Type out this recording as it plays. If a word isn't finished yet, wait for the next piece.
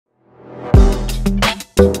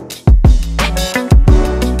Hello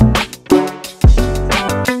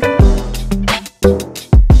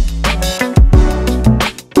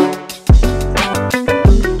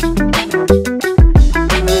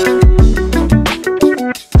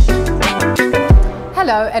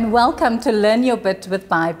and welcome to Learn Your Bit with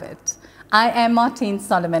Bybit. I am Martine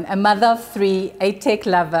Solomon, a mother of three, a tech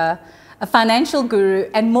lover, a financial guru,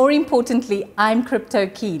 and more importantly, I'm crypto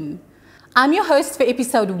keen. I'm your host for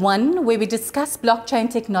episode 1, where we discuss blockchain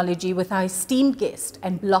technology with our esteemed guest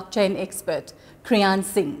and blockchain expert, Martine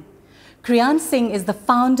Singh. Martine Singh is the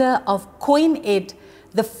founder of CoinEd,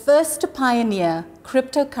 the first to pioneer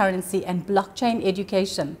cryptocurrency and blockchain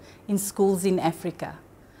education in schools in Africa.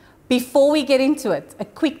 Before we get into it, a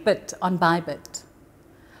quick bit on Bybit.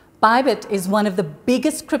 Bybit is one of the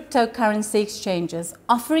biggest cryptocurrency exchanges,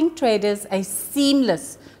 offering traders a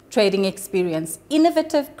seamless trading experience,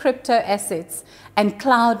 innovative crypto assets, and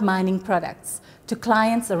cloud mining products to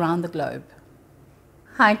clients around the globe.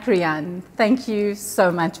 Hi, Martine. Thank you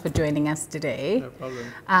so much for joining us today. No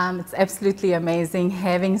problem. It's absolutely amazing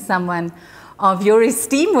having someone of your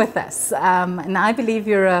esteem with us. And I believe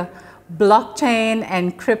you're a blockchain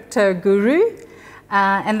and crypto guru,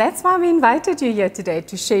 and that's why we invited you here today,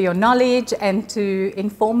 to share your knowledge and to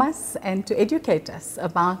inform us and to educate us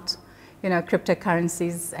about,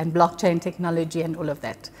 cryptocurrencies and blockchain technology and all of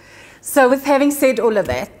that. So with having said all of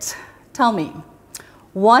that, tell me,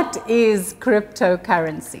 what is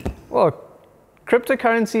cryptocurrency? Well,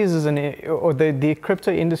 cryptocurrencies is the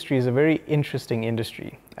crypto industry is a very interesting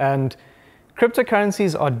industry, and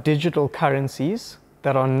cryptocurrencies are digital currencies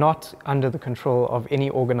that are not under the control of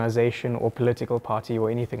any organization or political party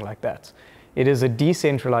or anything like that. It is a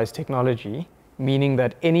decentralized technology, meaning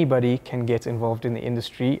that anybody can get involved in the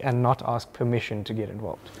industry and not ask permission to get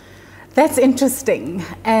involved. That's interesting,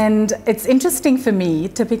 and it's interesting for me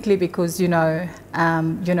typically because from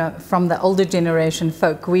the older generation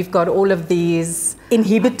folk, we've got all of these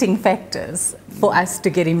inhibiting factors for us to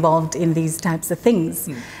get involved in these types of things,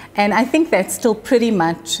 and I think that's still pretty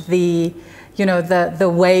much the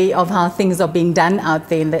way of how things are being done out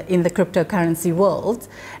there in the cryptocurrency world.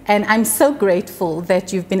 And I'm so grateful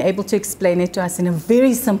that you've been able to explain it to us in a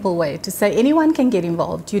very simple way, to say anyone can get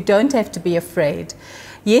involved. You don't have to be afraid.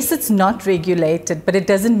 Yes, it's not regulated, but it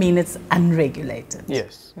doesn't mean it's unregulated.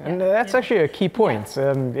 Yes, and that's actually a key point.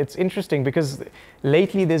 It's interesting because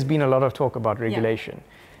lately there's been a lot of talk about regulation.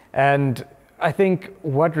 And I think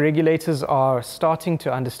what regulators are starting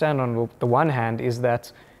to understand on the one hand is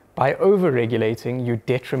that by over-regulating, you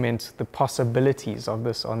detriment the possibilities of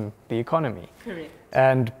this on the economy. Correct.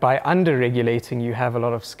 And by under-regulating, you have a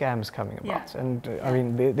lot of scams coming about. And I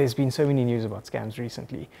mean, there's been so many news about scams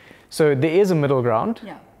recently. So there is a middle ground.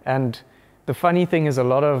 And the funny thing is, a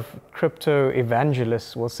lot of crypto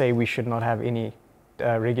evangelists will say we should not have any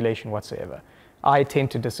regulation whatsoever. I tend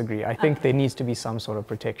to disagree. I think there needs to be some sort of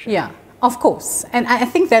protection. Yeah, of course. And I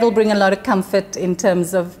think that'll bring a lot of comfort in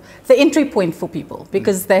terms of the entry point for people,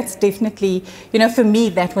 because that's definitely, for me,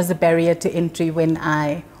 that was a barrier to entry when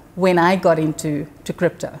I got into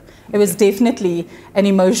crypto. It was definitely an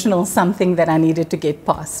emotional something that I needed to get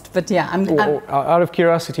past. But yeah, out of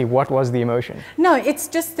curiosity, what was the emotion? No, it's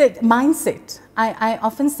just that mindset. I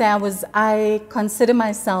often say I consider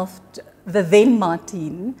myself the then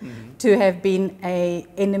Martine to have been an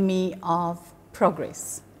enemy of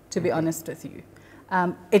progress, to be honest with you.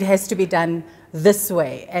 It has to be done this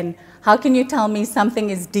way. And how can you tell me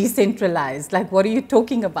something is decentralized? Like, what are you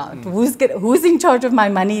talking about? Who's in charge of my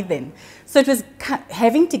money then? So it was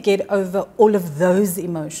having to get over all of those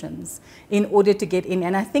emotions in order to get in.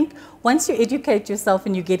 And I think once you educate yourself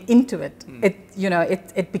and you get into it,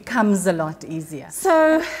 it becomes a lot easier.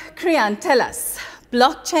 So, Martine, tell us.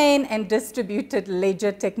 Blockchain and distributed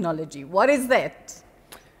ledger technology. What is that?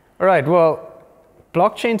 All right, well,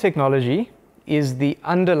 blockchain technology is the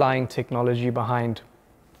underlying technology behind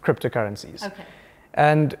cryptocurrencies. Okay.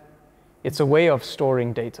 And it's a way of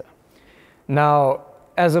storing data. Now,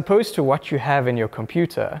 as opposed to what you have in your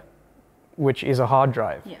computer, which is a hard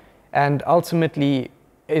drive, and ultimately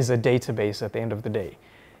is a database at the end of the day,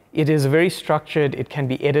 it is very structured, it can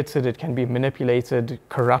be edited, it can be manipulated,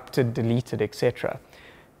 corrupted, deleted, etc.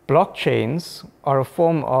 Blockchains are a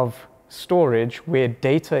form of storage where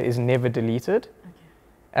data is never deleted.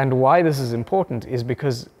 And why this is important is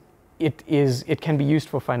because it can be used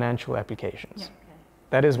for financial applications.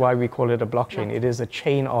 That is why we call it a blockchain. It is a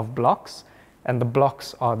chain of blocks, and the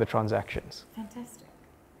blocks are the transactions. Fantastic.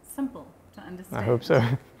 Simple to understand. I hope so.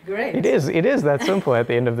 Great. It is that simple at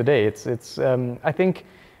the end of the day. I think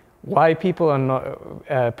why people are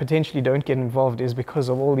not potentially don't get involved is because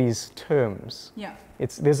of all these terms.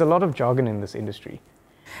 There's a lot of jargon in this industry.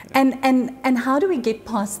 And how do we get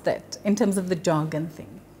past that in terms of the jargon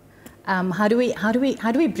thing? How do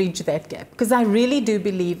we bridge that gap? Because I really do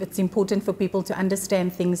believe it's important for people to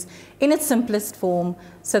understand things in its simplest form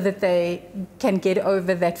so that they can get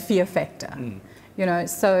over that fear factor. You know,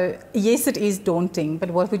 so yes, it is daunting,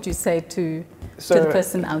 but what would you say to the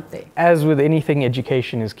person out there? As with anything,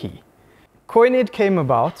 education is key. CoinEd came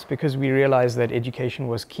about because we realized that education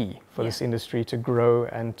was key for this industry to grow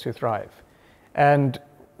and to thrive. And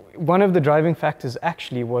one of the driving factors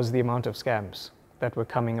actually was the amount of scams that were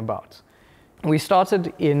coming about. We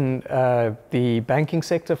started in the banking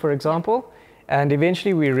sector, for example, and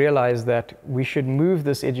eventually we realized that we should move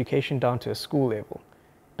this education down to a school level,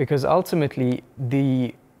 because ultimately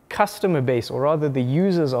the customer base, or rather the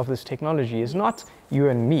users of this technology, is not you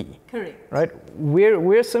and me. Correct. Right?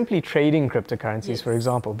 We're simply trading cryptocurrencies, for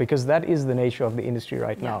example, because that is the nature of the industry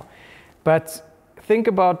right now. But think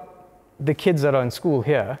about the kids that are in school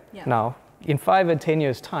here now. In 5 or 10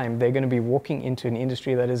 years' time, they're going to be walking into an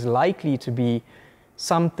industry that is likely to be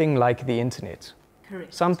something like the internet.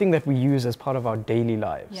 Correct. Something that we use as part of our daily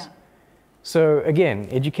lives. Yeah. So again,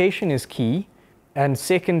 education is key. And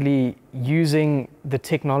secondly, using the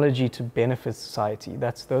technology to benefit society.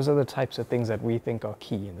 Those are the types of things that we think are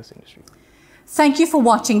key in this industry. Thank you for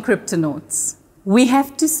watching Cryptonauts. We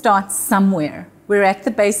have to start somewhere. We're at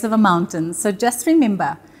the base of a mountain, so just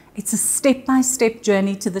remember, it's a step-by-step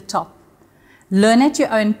journey to the top. Learn at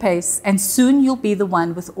your own pace, and soon you'll be the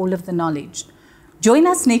one with all of the knowledge. Join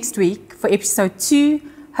us next week for episode 2,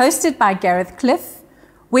 hosted by Gareth Cliff,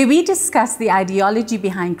 where we discuss the ideology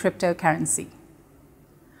behind cryptocurrency.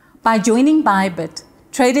 By joining Bybit,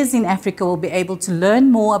 traders in Africa will be able to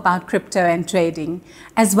learn more about crypto and trading,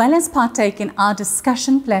 as well as partake in our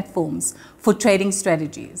discussion platforms for trading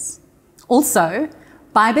strategies. Also,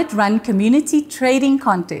 Bybit run community trading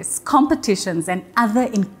contests, competitions, and other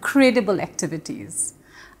incredible activities.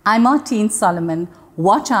 I'm Martine Solomon.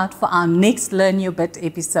 Watch out for our next Learn Your Bit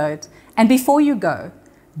episode. And before you go,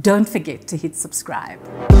 don't forget to hit subscribe.